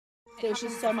There's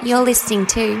just so much. You're listening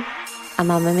to a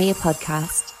Mamma Mia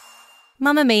podcast.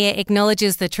 Mamma Mia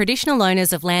acknowledges the traditional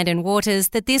owners of land and waters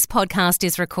that this podcast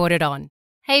is recorded on.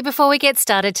 Hey, before we get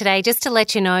started today, just to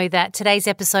let you know that today's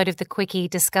episode of The Quickie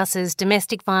discusses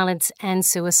domestic violence and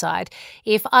suicide.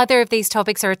 If either of these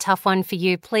topics are a tough one for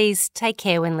you, please take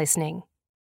care when listening.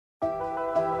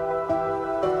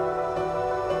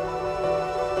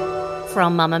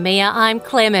 From Mamma Mia, I'm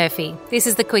Claire Murphy. This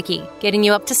is The Quickie, getting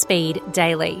you up to speed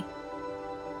daily.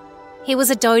 He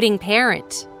was a doting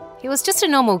parent. He was just a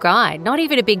normal guy, not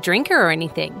even a big drinker or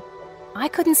anything. I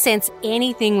couldn't sense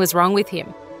anything was wrong with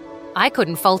him. I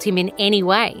couldn't fault him in any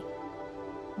way.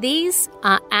 These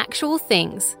are actual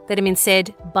things that have been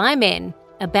said by men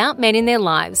about men in their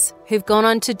lives who've gone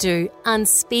on to do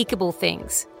unspeakable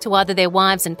things to either their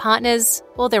wives and partners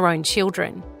or their own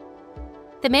children.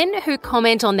 The men who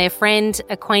comment on their friend,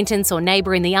 acquaintance or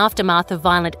neighbour in the aftermath of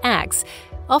violent acts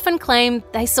often claim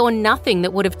they saw nothing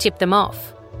that would have tipped them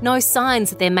off, no signs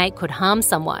that their mate could harm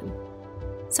someone.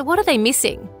 So what are they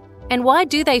missing? And why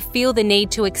do they feel the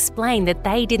need to explain that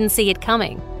they didn't see it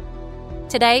coming?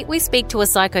 Today, we speak to a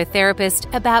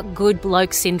psychotherapist about good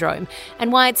bloke syndrome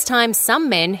and why it's time some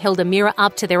men held a mirror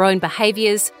up to their own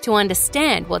behaviours to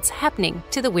understand what's happening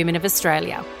to the women of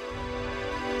Australia.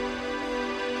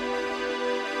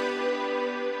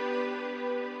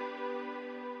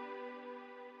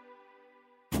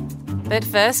 But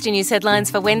first, your news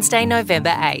headlines for Wednesday,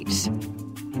 November 8.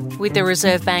 With the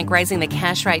Reserve Bank raising the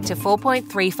cash rate to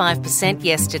 4.35%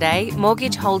 yesterday,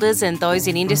 mortgage holders and those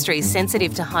in industries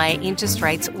sensitive to higher interest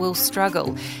rates will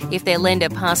struggle. If their lender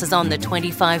passes on the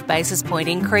 25 basis point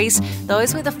increase,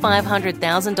 those with a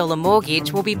 $500,000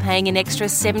 mortgage will be paying an extra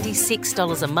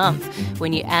 $76 a month.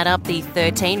 When you add up the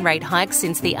 13 rate hikes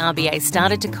since the RBA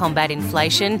started to combat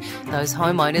inflation, those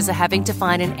homeowners are having to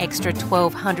find an extra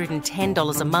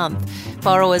 $1,210 a month.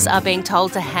 Borrowers are being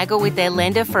told to haggle with their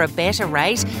lender for a better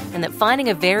rate, and that finding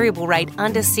a variable rate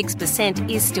under 6%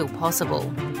 is still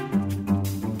possible.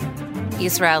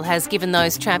 Israel has given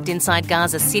those trapped inside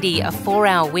Gaza City a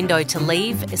 4-hour window to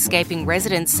leave, escaping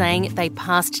residents saying they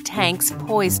passed tanks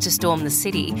poised to storm the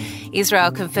city.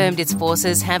 Israel confirmed its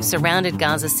forces have surrounded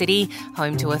Gaza City,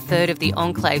 home to a third of the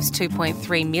enclave's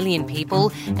 2.3 million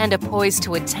people, and are poised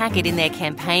to attack it in their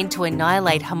campaign to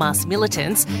annihilate Hamas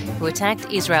militants who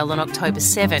attacked Israel on October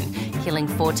 7, killing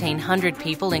 1,400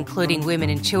 people, including women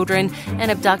and children,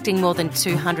 and abducting more than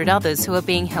 200 others who are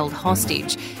being held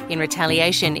hostage. In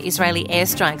retaliation, Israeli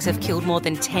airstrikes have killed more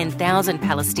than 10,000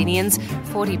 Palestinians,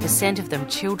 40% of them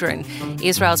children.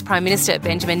 Israel's Prime Minister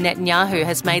Benjamin Netanyahu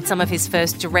has made some of his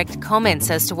first direct comments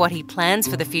as to what he plans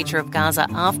for the future of Gaza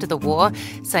after the war,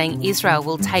 saying Israel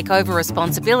will take over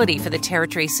responsibility for the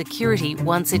territory's security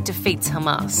once it defeats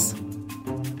Hamas.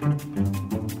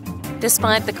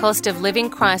 Despite the cost of living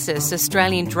crisis,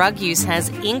 Australian drug use has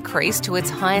increased to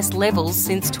its highest levels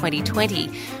since 2020.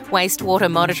 Wastewater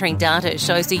monitoring data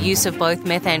shows the use of both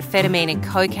methamphetamine and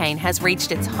cocaine has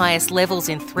reached its highest levels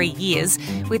in 3 years,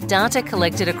 with data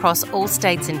collected across all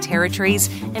states and territories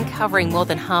and covering more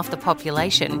than half the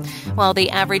population. While the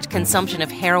average consumption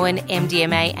of heroin,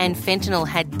 MDMA and fentanyl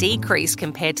had decreased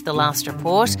compared to the last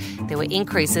report, there were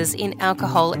increases in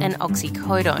alcohol and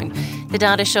oxycodone. The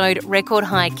data showed record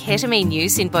high ketamine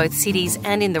use in both cities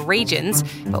and in the regions,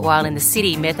 but while in the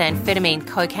city methamphetamine,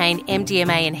 cocaine,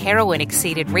 MDMA and heroin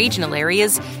exceeded regional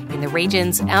areas, in the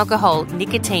regions alcohol,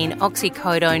 nicotine,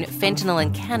 oxycodone, fentanyl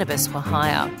and cannabis were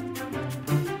higher.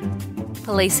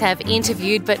 Police have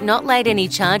interviewed but not laid any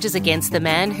charges against the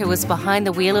man who was behind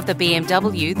the wheel of the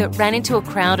BMW that ran into a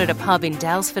crowd at a pub in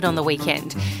Daylesford on the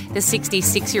weekend. The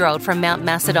 66-year-old from Mount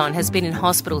Macedon has been in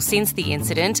hospital since the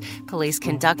incident, police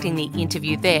conducting the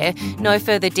interview there. No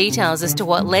further details as to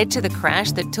what led to the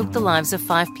crash that took the lives of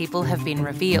 5 people have been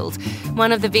revealed.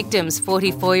 One of the victims,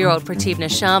 44-year-old Pratibna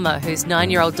Sharma, whose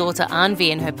 9-year-old daughter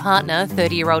Anvi and her partner,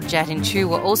 30-year-old Jatin Chu,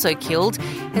 were also killed,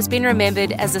 has been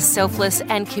remembered as a selfless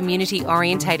and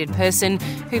community-orientated person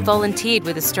who volunteered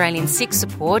with Australian Sick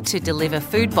Support to deliver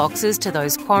food boxes to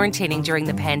those quarantining during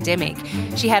the pandemic.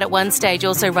 She had at one stage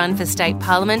also run for state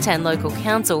parliament and local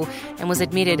council and was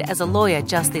admitted as a lawyer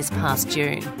just this past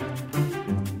June.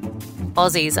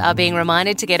 Aussies are being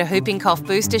reminded to get a whooping cough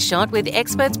booster shot, with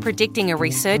experts predicting a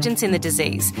resurgence in the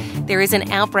disease. There is an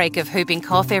outbreak of whooping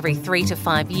cough every 3 to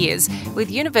 5 years,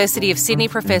 with University of Sydney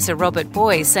professor Robert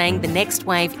Boy saying the next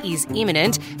wave is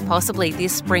imminent, possibly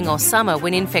this spring or summer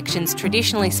when infections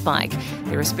traditionally spike.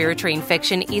 The respiratory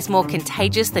infection is more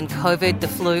contagious than COVID, the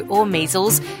flu or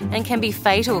measles, and can be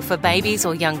fatal for babies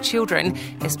or young children,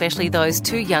 especially those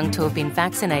too young to have been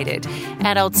vaccinated.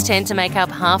 Adults tend to make up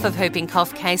half of whooping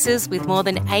cough cases, with more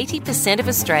than 80% of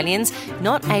Australians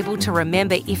not able to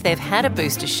remember if they've had a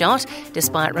booster shot,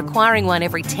 despite requiring one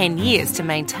every 10 years to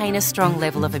maintain a strong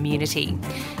level of immunity.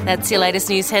 That's your latest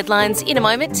news headlines. In a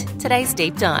moment, today's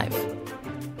Deep Dive.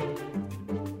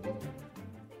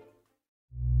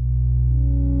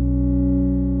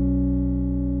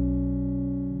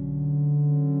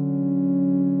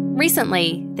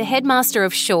 Recently, the headmaster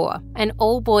of Shaw, an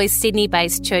all-boys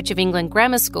Sydney-based Church of England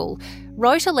grammar school,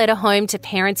 wrote a letter home to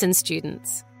parents and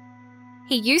students.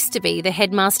 He used to be the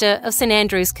headmaster of St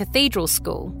Andrew's Cathedral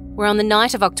School, where on the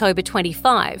night of October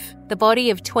 25, the body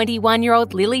of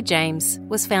 21-year-old Lily James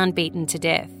was found beaten to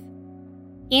death.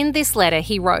 In this letter,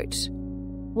 he wrote,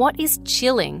 "What is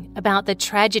chilling about the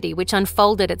tragedy which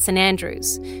unfolded at St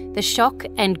Andrew's, the shock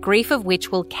and grief of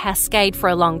which will cascade for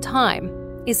a long time,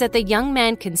 is that the young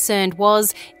man concerned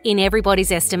was, in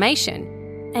everybody's estimation,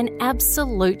 an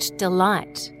absolute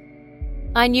delight.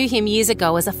 I knew him years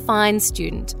ago as a fine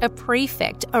student, a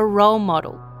prefect, a role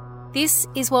model. This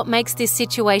is what makes this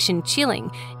situation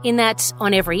chilling, in that,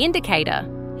 on every indicator,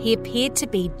 he appeared to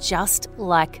be just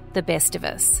like the best of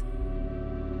us."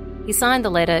 He signed the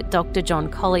letter Dr. John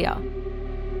Collier.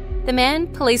 The man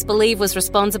police believe was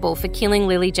responsible for killing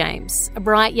Lily James, a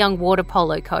bright young water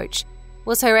polo coach,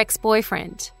 was her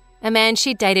ex-boyfriend, a man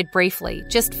she'd dated briefly,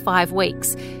 just 5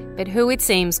 weeks, but who it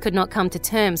seems could not come to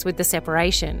terms with the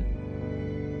separation.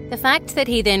 The fact that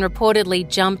he then reportedly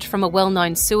jumped from a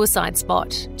well-known suicide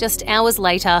spot just hours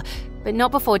later, but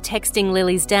not before texting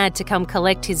Lily's dad to come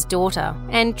collect his daughter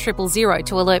and 000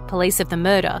 to alert police of the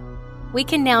murder, we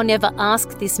can now never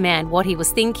ask this man what he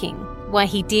was thinking, why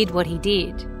he did what he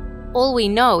did. All we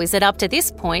know is that up to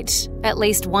this point, at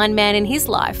least one man in his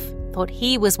life thought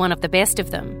he was one of the best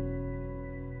of them.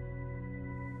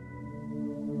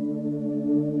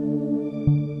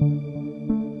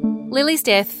 Lily's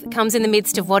death comes in the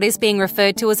midst of what is being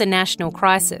referred to as a national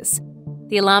crisis.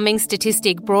 The alarming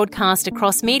statistic broadcast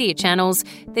across media channels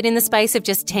that in the space of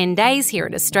just 10 days here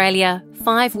in Australia,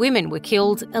 5 women were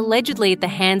killed, allegedly at the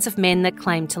hands of men that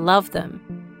claimed to love them.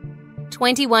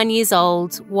 21 years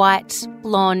old, white,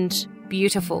 blonde,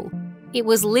 beautiful. It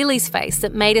was Lily's face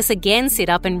that made us again sit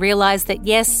up and realise that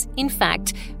yes, in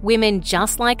fact, women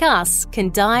just like us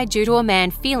can die due to a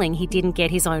man feeling he didn't get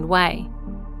his own way.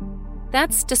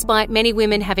 That's despite many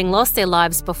women having lost their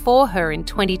lives before her in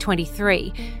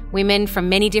 2023, women from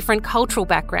many different cultural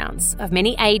backgrounds, of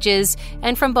many ages,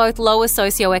 and from both lower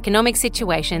socioeconomic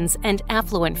situations and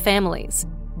affluent families.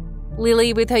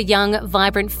 Lily, with her young,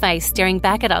 vibrant face staring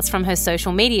back at us from her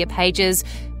social media pages,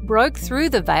 broke through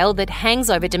the veil that hangs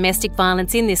over domestic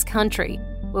violence in this country,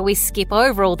 where we skip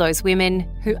over all those women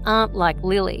who aren't like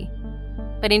Lily.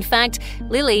 But in fact,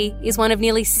 Lily is one of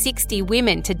nearly 60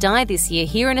 women to die this year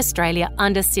here in Australia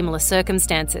under similar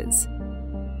circumstances.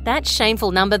 That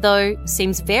shameful number, though,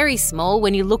 seems very small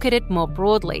when you look at it more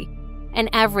broadly. An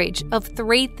average of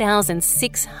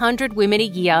 3,600 women a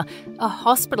year are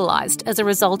hospitalised as a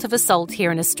result of assault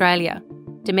here in Australia.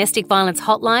 Domestic violence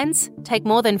hotlines take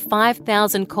more than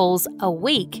 5,000 calls a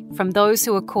week from those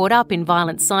who are caught up in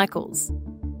violent cycles.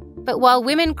 But while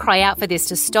women cry out for this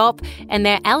to stop and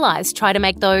their allies try to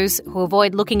make those who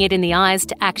avoid looking it in the eyes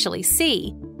to actually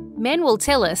see, men will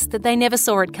tell us that they never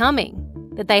saw it coming,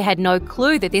 that they had no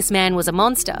clue that this man was a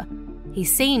monster. He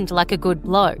seemed like a good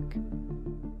bloke.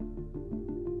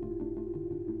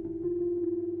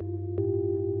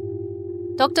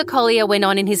 Dr. Collier went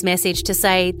on in his message to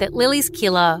say that Lily's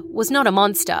killer was not a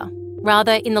monster.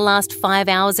 Rather, in the last 5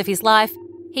 hours of his life,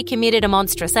 he committed a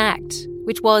monstrous act,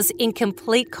 which was in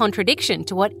complete contradiction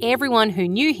to what everyone who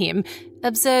knew him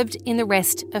observed in the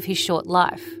rest of his short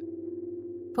life.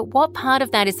 But what part of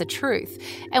that is the truth?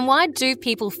 And why do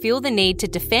people feel the need to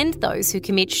defend those who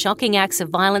commit shocking acts of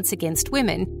violence against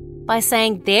women by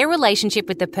saying their relationship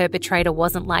with the perpetrator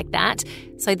wasn't like that,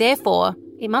 so therefore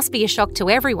it must be a shock to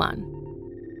everyone?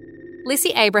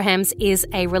 Lissy Abrahams is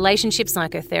a relationship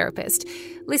psychotherapist.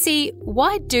 Lissy,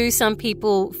 why do some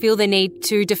people feel the need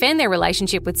to defend their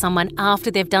relationship with someone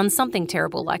after they've done something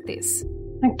terrible like this?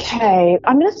 Okay,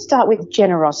 I'm going to start with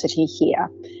generosity here.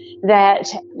 That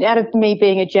out of me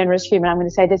being a generous human, I'm going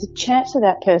to say there's a chance of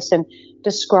that person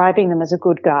describing them as a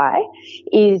good guy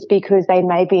is because they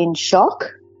may be in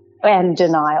shock and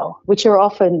denial, which are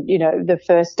often, the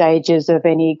first stages of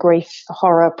any grief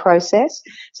horror process.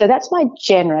 So that's my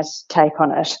generous take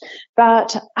on it.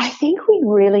 But I think we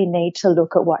really need to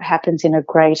look at what happens in a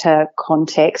greater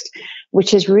context,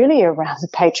 which is really around the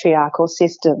patriarchal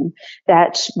system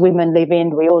that women live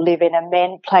in, we all live in, and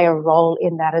men play a role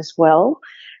in that as well.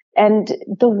 And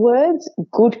the words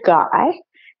good guy,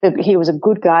 that he was a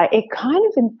good guy, it kind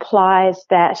of implies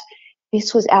that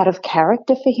this was out of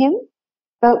character for him.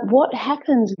 But what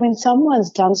happens when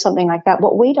someone's done something like that,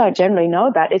 what we don't generally know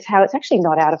about is how it's actually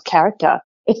not out of character.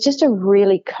 It's just a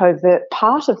really covert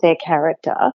part of their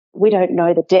character. We don't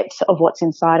know the depth of what's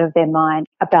inside of their mind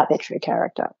about their true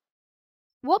character.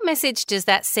 What message does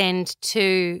that send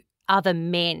to other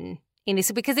men in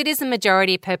this? Because it is the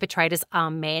majority of perpetrators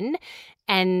are men,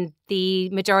 and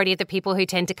the majority of the people who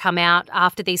tend to come out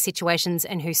after these situations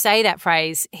and who say that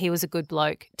phrase, he was a good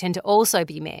bloke, tend to also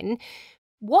be men.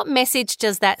 What message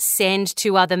does that send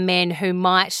to other men who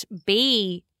might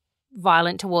be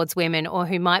violent towards women or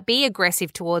who might be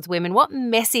aggressive towards women? What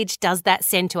message does that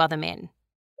send to other men?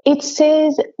 It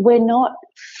says we're not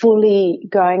fully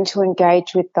going to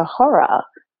engage with the horror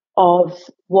of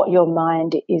what your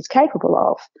mind is capable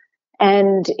of.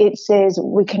 And it says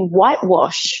we can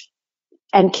whitewash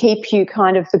and keep you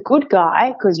kind of the good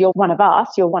guy because you're one of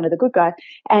us, you're one of the good guys.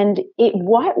 And it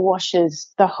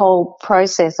whitewashes the whole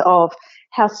process of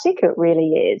how sick it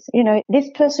really is. You know, this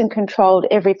person controlled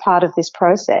every part of this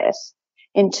process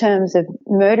in terms of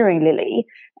murdering Lily,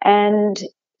 and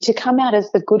to come out as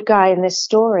the good guy in this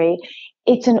story,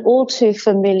 it's an all too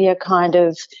familiar kind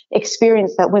of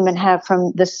experience that women have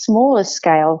from the smaller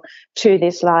scale to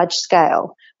this large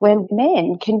scale, when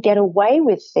men can get away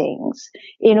with things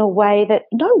in a way that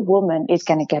no woman is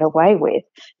going to get away with.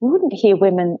 You wouldn't hear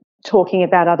women talking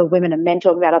about other women and men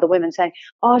talking about other women saying,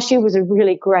 oh, she was a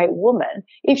really great woman,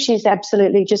 if she's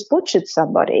absolutely just butchered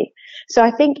somebody. So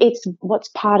I think it's what's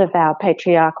part of our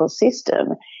patriarchal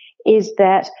system is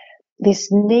that this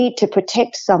need to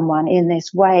protect someone in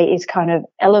this way is kind of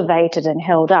elevated and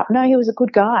held up. No, he was a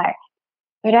good guy.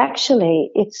 But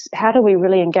actually, it's how do we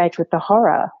really engage with the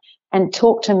horror and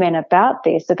talk to men about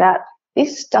this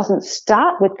doesn't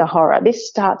start with the horror. This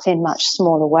starts in much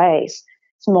smaller ways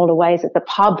at the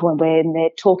pub when they're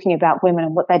talking about women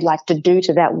and what they'd like to do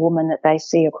to that woman that they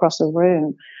see across a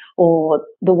room, or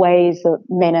the ways that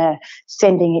men are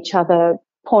sending each other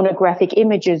pornographic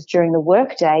images during the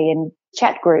workday in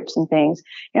chat groups and things.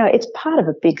 You know, it's part of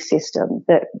a big system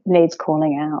that needs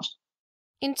calling out.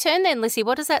 In turn then, Lissy,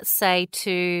 what does that say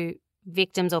to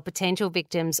victims or potential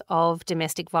victims of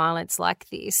domestic violence like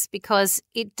this? Because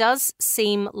it does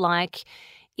seem like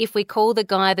if we call the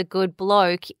guy the good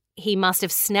bloke, he must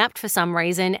have snapped for some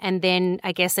reason, and then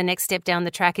I guess the next step down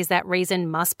the track is that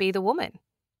reason must be the woman.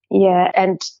 Yeah,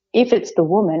 and if it's the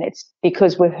woman, it's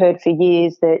because we've heard for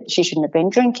years that she shouldn't have been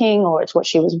drinking, or it's what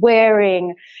she was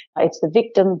wearing. It's the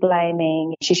victim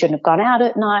blaming. She shouldn't have gone out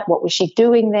at night. What was she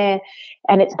doing there?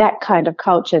 And it's that kind of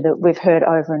culture that we've heard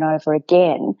over and over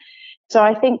again. So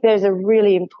I think there's a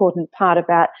really important part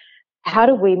about how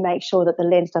do we make sure that the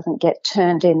lens doesn't get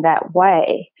turned in that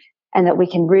way, and that we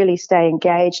can really stay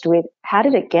engaged with how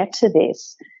did it get to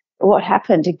this? What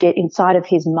happened to get inside of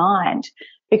his mind?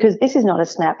 Because this is not a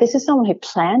snap. This is someone who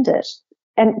planned it.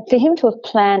 And for him to have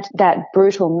planned that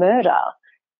brutal murder,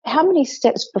 how many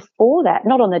steps before that,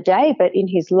 not on the day, but in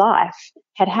his life,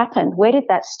 had happened? Where did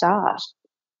that start?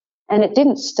 And it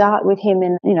didn't start with him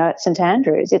at St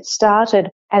Andrews. It started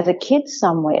as a kid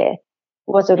somewhere.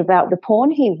 Was it about the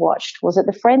porn he watched? Was it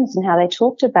the friends and how they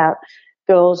talked about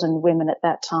girls and women at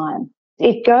that time?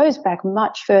 It goes back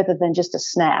much further than just a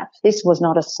snap. This was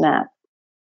not a snap.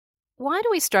 Why do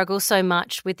we struggle so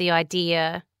much with the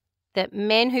idea that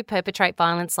men who perpetrate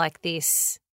violence like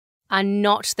this are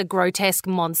not the grotesque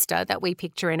monster that we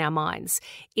picture in our minds?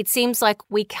 It seems like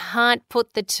we can't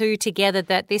put the two together,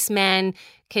 that this man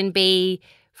can be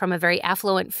from a very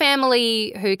affluent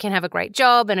family who can have a great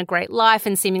job and a great life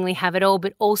and seemingly have it all,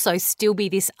 but also still be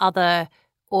this other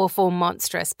awful,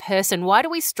 monstrous person. Why do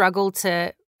we struggle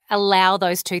to allow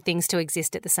those two things to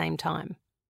exist at the same time?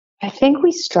 I think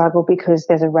we struggle because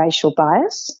there's a racial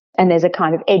bias and there's a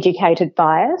kind of educated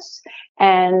bias,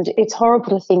 and it's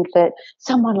horrible to think that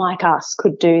someone like us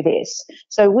could do this.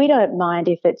 So we don't mind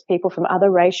if it's people from other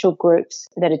racial groups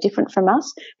that are different from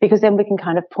us, because then we can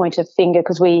kind of point a finger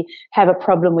because we have a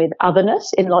problem with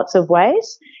otherness in lots of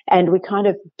ways, and we kind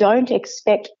of don't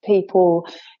expect people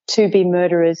to be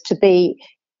murderers, to be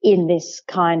in this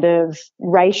kind of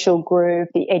racial group,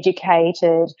 the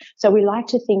educated. So we like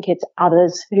to think it's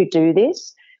others who do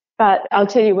this. But I'll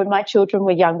tell you, when my children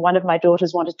were young, one of my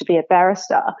daughters wanted to be a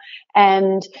barrister,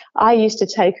 and I used to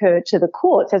take her to the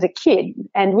courts as a kid,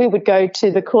 and we would go to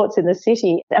the courts in the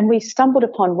city, and we stumbled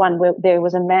upon one where there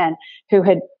was a man who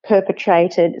had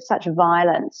perpetrated such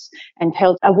violence and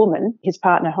held a woman, his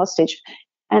partner, hostage.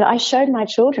 And I showed my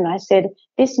children, I said,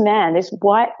 this man, this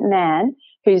white man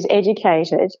who's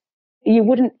educated, you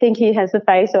wouldn't think he has the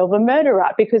face of a murderer,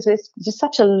 because there's just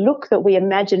such a look that we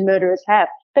imagine murderers have.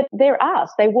 But they're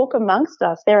us. They walk amongst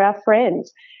us. They're our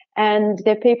friends. And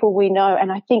they're people we know.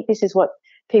 And I think this is what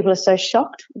people are so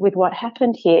shocked with what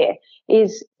happened here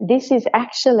is this is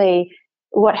actually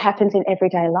what happens in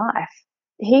everyday life.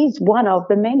 He's one of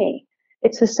the many.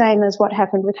 It's the same as what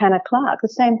happened with Hannah Clark, the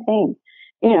same thing.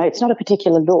 It's not a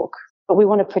particular look, but we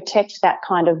want to protect that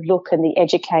kind of look and the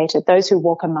educated, those who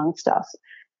walk amongst us.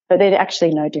 But they're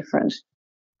actually no different.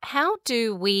 How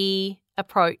do we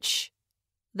approach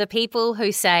the people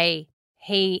who say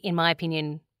he, in my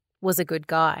opinion, was a good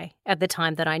guy at the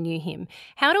time that I knew him?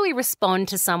 How do we respond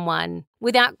to someone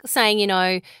without saying,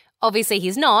 obviously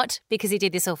he's not because he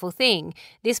did this awful thing.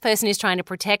 This person is trying to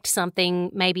protect something,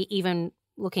 maybe even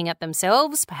looking at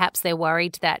themselves. Perhaps they're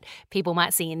worried that people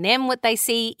might see in them what they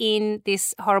see in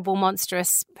this horrible,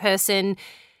 monstrous person.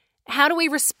 How do we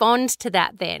respond to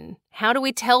that then? How do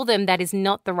we tell them that is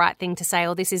not the right thing to say,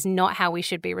 or this is not how we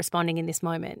should be responding in this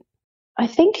moment? I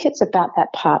think it's about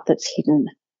that part that's hidden.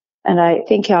 And I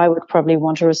think I would probably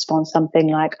want to respond something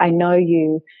like, I know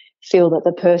you feel that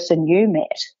the person you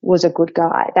met was a good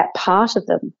guy, that part of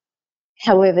them.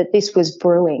 However, this was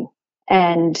brewing,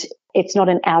 and it's not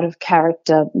an out of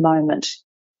character moment.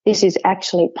 This is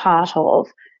actually part of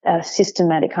a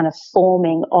systematic kind of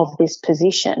forming of this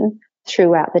position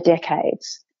throughout the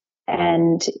decades.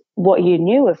 And what you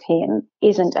knew of him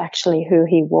isn't actually who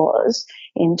he was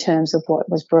in terms of what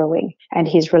was brewing, and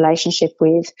his relationship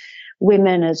with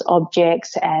women as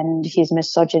objects and his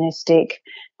misogynistic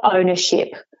ownership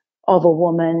of a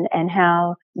woman, and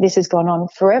how this has gone on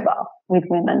forever with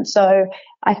women. So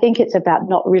I think it's about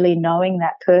not really knowing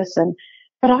that person.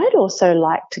 But I'd also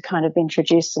like to kind of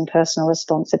introduce some personal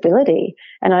responsibility.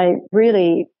 And I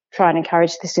really try and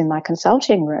encourage this in my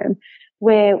consulting room,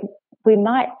 where we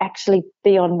might actually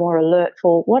be on more alert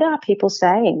for what are people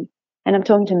saying. And I'm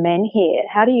talking to men here.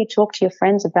 How do you talk to your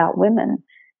friends about women?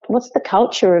 What's the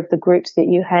culture of the groups that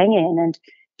you hang in? And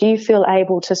do you feel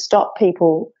able to stop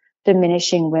people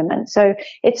diminishing women? So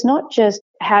it's not just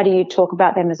how do you talk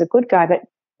about them as a good guy, but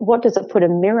what does it put a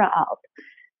mirror up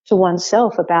to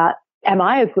oneself about, am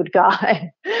I a good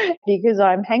guy because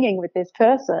I'm hanging with this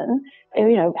person?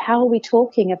 How are we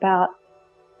talking about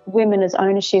women as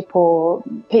ownership or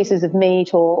pieces of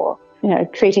meat, or,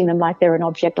 treating them like they're an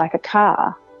object, like a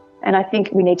car? And I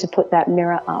think we need to put that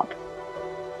mirror up.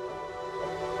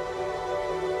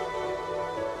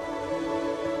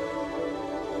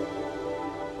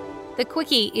 The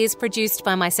Quickie is produced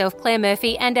by myself, Claire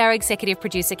Murphy, and our executive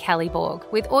producer, Callie Borg,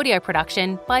 with audio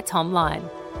production by Tom Lyne.